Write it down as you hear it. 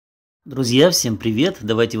Друзья, всем привет!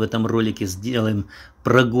 Давайте в этом ролике сделаем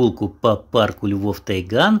прогулку по парку львов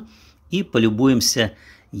Тайган и полюбуемся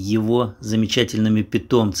его замечательными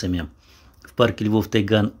питомцами. В парке львов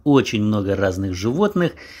Тайган очень много разных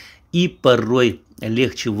животных, и порой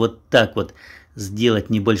легче вот так вот сделать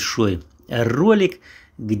небольшой ролик,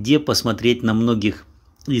 где посмотреть на многих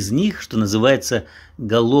из них, что называется,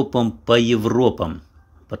 галопом по Европам,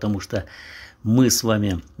 потому что мы с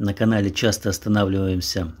вами на канале часто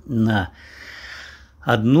останавливаемся на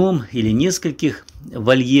одном или нескольких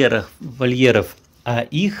вольеров, а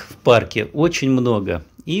их в парке очень много.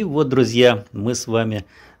 И вот, друзья, мы с вами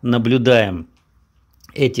наблюдаем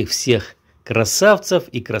этих всех красавцев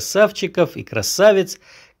и красавчиков и красавиц,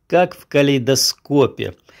 как в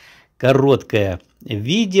калейдоскопе. Короткое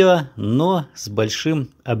видео, но с большим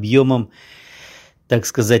объемом, так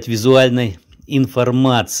сказать, визуальной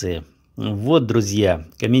информации. Вот, друзья,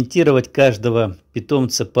 комментировать каждого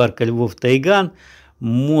питомца парка львов Тайган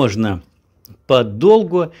можно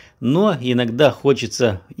подолгу, но иногда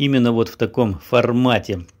хочется именно вот в таком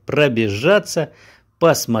формате пробежаться,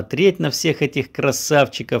 посмотреть на всех этих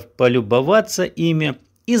красавчиков, полюбоваться ими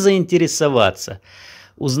и заинтересоваться,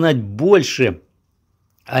 узнать больше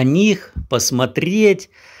о них, посмотреть.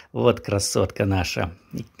 Вот красотка наша.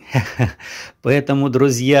 Поэтому,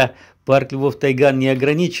 друзья, парк львов Тайган не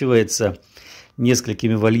ограничивается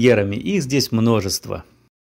несколькими вольерами, их здесь множество.